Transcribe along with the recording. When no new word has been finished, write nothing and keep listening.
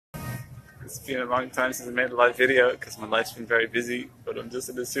It's been a long time since I made a live video because my life's been very busy, but I'm just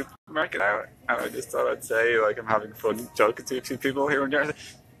in the supermarket now, and I just thought I'd say, like, I'm having fun joking to a few people here and there. I said,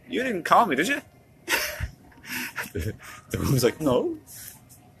 you didn't call me, did you? The woman was like, no.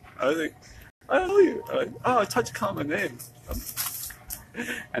 I was like, I don't know you. I'm like, oh, I thought you called my name.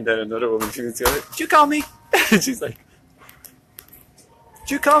 And then another woman, she was like, did you call me? And she's like,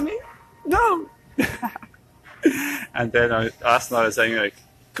 did you call me? No. And then last night I was saying, like,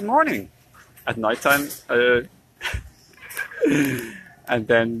 good morning at nighttime. And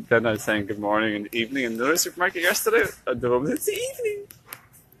then I was saying good morning in the evening in another supermarket yesterday. And the woman said, it's the evening.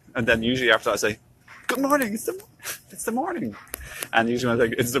 And then usually after I say, good morning, it's the morning. And usually when I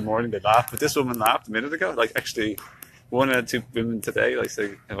think it's the morning, they laugh. But this woman laughed a minute ago. Like, actually, one or two women today, like, so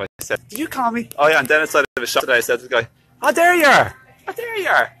if I said, did you call me? Oh yeah, and then inside of a shop today, I said to the guy, oh, there you are. Oh, there you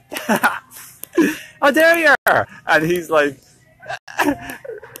are. Oh, there you are. And he's like,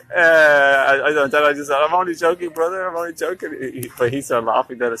 I just said, I'm only joking, brother. I'm only joking. But he started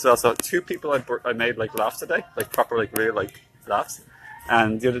laughing then as well. So two people I made like laugh today, like proper, like real, like laughs.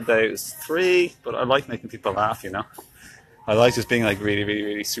 And the other day it was 3, but I like making people laugh, you know. I like just being like really, really,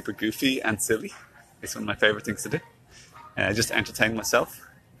 really super goofy and silly. It's one of my favorite things to do. Just entertain myself.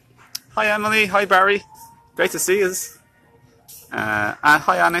 Hi Emily, hi Barry. Great to see you. And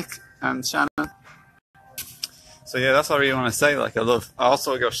hi Anik and Shannon. So yeah, that's all I really want to say. Like, I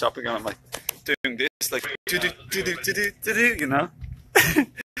also go shopping and I'm like doing this, like do, you know.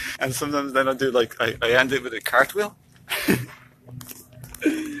 And sometimes then I do like I end it with a cartwheel.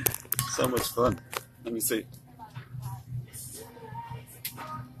 So much fun. Let me see.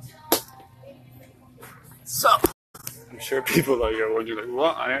 So I'm sure people are wondering, like,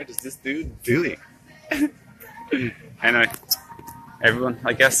 what on earth is this dude doing? Anyway, everyone,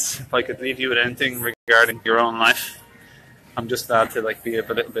 I guess if I could leave you with anything regarding your own life, I'm just glad to like be a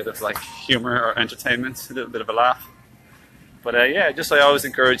little bit of like humor or entertainment, a little bit of a laugh. But yeah, just I always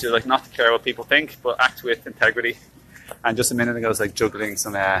encourage you like not to care what people think, but act with integrity. And just a minute ago I was like juggling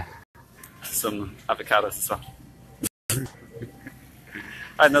some avocados as well.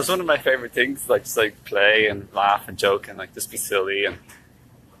 And that's one of my favorite things, like just like play and laugh and joke and like just be silly, and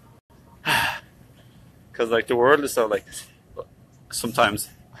because like the world is so like sometimes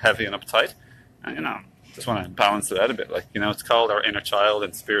heavy and uptight, and you know, just want to balance it out a bit. Like, you know, it's called our inner child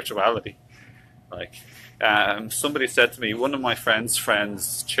and spirituality. Like, somebody said to me, one of my friends'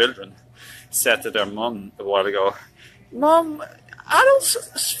 children said to their mum a while ago, "Mum,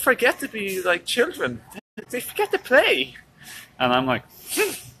 adults forget to be like children. They forget to play." And I'm like,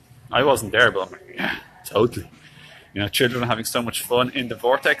 I wasn't there, but I'm like, yeah, totally. You know, children are having so much fun in the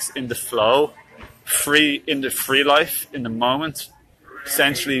vortex, in the flow, in the free life, in the moment,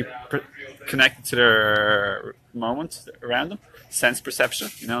 essentially connected to their moment around them, sense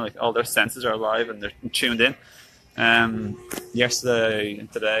perception, you know, like all their senses are alive and they're tuned in. Yesterday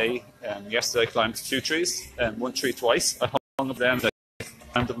and today, yesterday I climbed 2 trees, one tree twice. I hung up them, I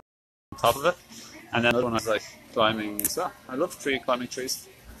climbed up on top of it, and then another one I was like climbing as well. I love climbing trees.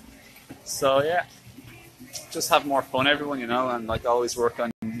 So yeah, just have more fun, everyone, you know, and like always work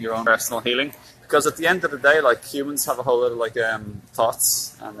on your own personal healing. Because at the end of the day, like, humans have a whole lot of like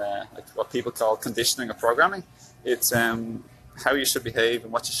thoughts and like what people call conditioning or programming. It's how you should behave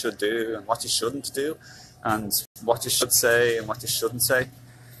and what you should do and what you shouldn't do, and what you should say and what you shouldn't say.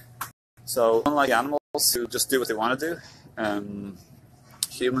 So unlike animals who just do what they want to do,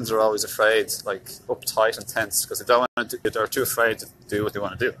 humans are always afraid, like uptight and tense, because they don't want to. They're too afraid to do what they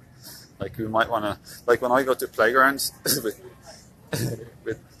want to do. Like, we might want to, like when I go to playgrounds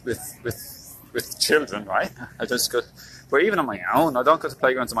with children, right? I just go, but even on my own, I don't go to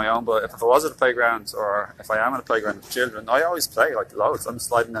playgrounds on my own, but if I was at a playground or if I am at a playground with children, I always play like loads. I'm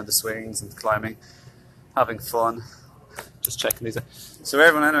sliding down the swings and climbing, having fun, just checking these out. So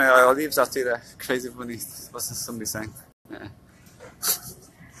everyone, anyway, I'll leave that to the crazy bunny. What's somebody saying? Yeah.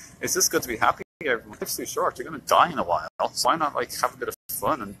 It's just good to be happy, everyone. Life's too short. You're going to die in a while. So why not like have a bit of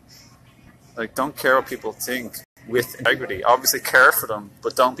fun and like don't care what people think, with integrity. Obviously care for them,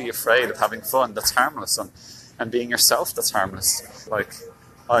 but don't be afraid of having fun. That's harmless, and being yourself, that's harmless. Like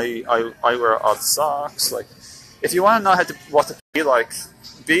I wear odd socks. Like, if you want to know what to be like.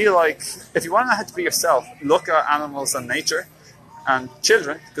 If you want to know how to be yourself, look at animals and nature and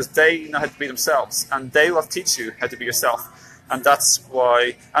children, because they know how to be themselves, and they will teach you how to be yourself. And that's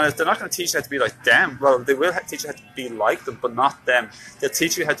why, and if they're not going to teach you how to be like them, well, they will teach you how to be like them, but not them. They'll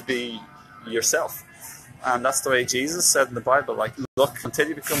teach you how to be yourself. And that's the way Jesus said in the Bible, like, look, until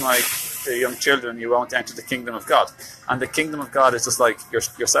you become like the young children, you won't enter the kingdom of God. And the kingdom of God is just like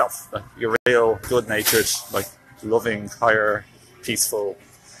yourself, like your real, good-natured, like loving, higher, peaceful,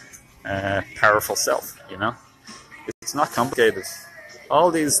 powerful self, you know? It's not complicated.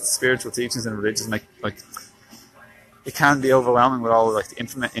 All these spiritual teachings and religions make, like, it can be overwhelming with all, like, the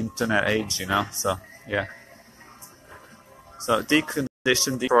internet age, you know? So, yeah. So, decondition,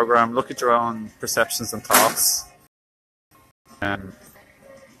 deprogram, look at your own perceptions and thoughts.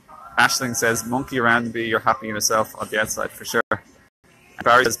 Ashling says, monkey around and be you're happy in yourself on the outside, for sure.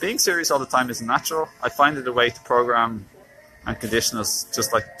 Barry says, being serious all the time isn't natural. I find it a way to program and condition us,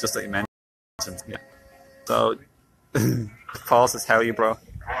 just like you mentioned. Yeah. So, Paul says, how are you, bro?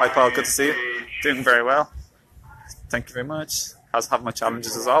 Hi, Paul, good to see you. Doing very well. Thank you very much. Have my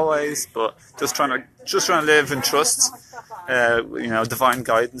challenges as always, but just trying to live in trust, you know, divine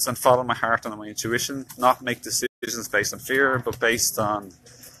guidance, and follow my heart and my intuition. Not make decisions based on fear, but based on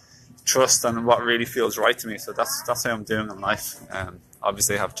trust and what really feels right to me. So that's how I'm doing in life.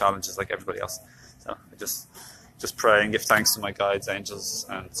 Obviously, I have challenges like everybody else. So I just pray and give thanks to my guides, angels,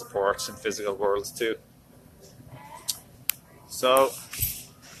 and support in physical worlds too. So,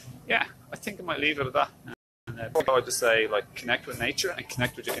 yeah, I think I might leave it at that. And I would just say, like, connect with nature and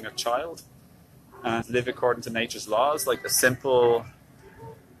connect with your inner child, and live according to nature's laws. Like the simpler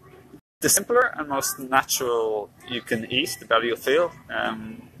and most natural you can eat, the better you'll feel.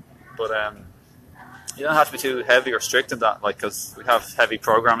 But you don't have to be too heavy or strict in that, like, because we have heavy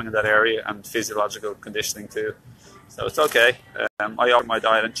programming in that area and physiological conditioning too. So it's okay. I alter my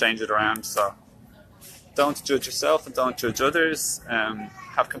diet and change it around. So don't judge yourself and don't judge others.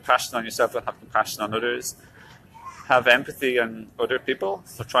 Have compassion on yourself and have compassion on others. Have empathy on other people,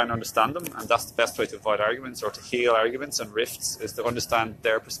 so try and understand them, and that's the best way to avoid arguments or to heal arguments and rifts, is to understand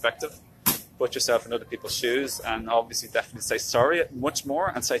their perspective. Put yourself in other people's shoes, and obviously definitely say sorry much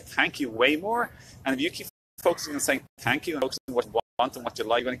more and say thank you way more. And if you keep focusing on saying thank you and focusing on what you want and what you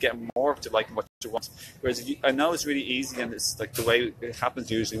like, you're going to get more of what you like and what you want. Whereas I know it's really easy, and it's like the way it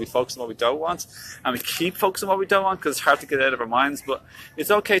happens usually. We focus on what we don't want, and we keep focusing on what we don't want because it's hard to get out of our minds. But it's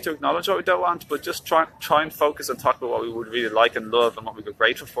okay to acknowledge what we don't want, but just try and focus and talk about what we would really like and love and what we were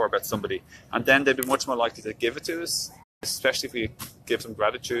grateful for about somebody. And then they'd be much more likely to give it to us, especially if we give them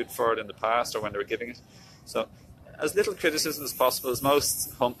gratitude for it in the past or when they were giving it. So as little criticism as possible,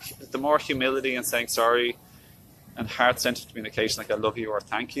 the more humility and saying sorry and heart-centered communication, like I love you or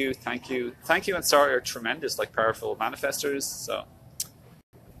thank you and sorry are tremendous, like powerful manifestors. So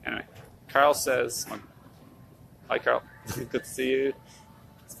anyway, Carl says, hi Carl, good to see you.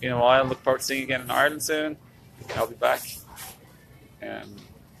 It's been a while, look forward to seeing you again in Ireland soon. I'll be back.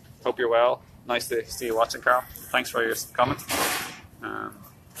 Hope you're well. Nice to see you watching, Carl. Thanks for your comment.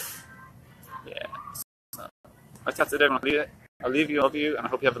 Yeah, so I that's it, everyone. I'll leave you, love you, and I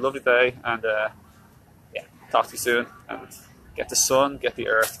hope you have a lovely day. And yeah, talk to you soon. And get the sun, get the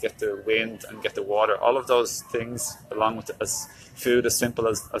earth, get the wind, and get the water. All of those things, along with as food, as simple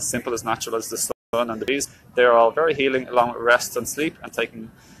as natural as the sun and the breeze, they're all very healing. Along with rest and sleep, and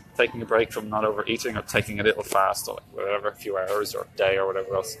taking a break from not overeating or taking a little fast or like whatever, a few hours or a day or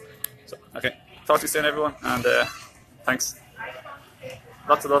whatever else. So, okay, talk to you soon, everyone, and thanks.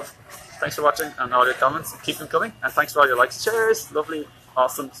 Lots of love. Thanks for watching and all your comments. Keep them coming, and thanks for all your likes. Cheers. Lovely.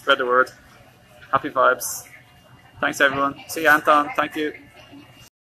 Awesome. Spread the word. Happy vibes. Thanks, everyone. See you, Anton. Thank you.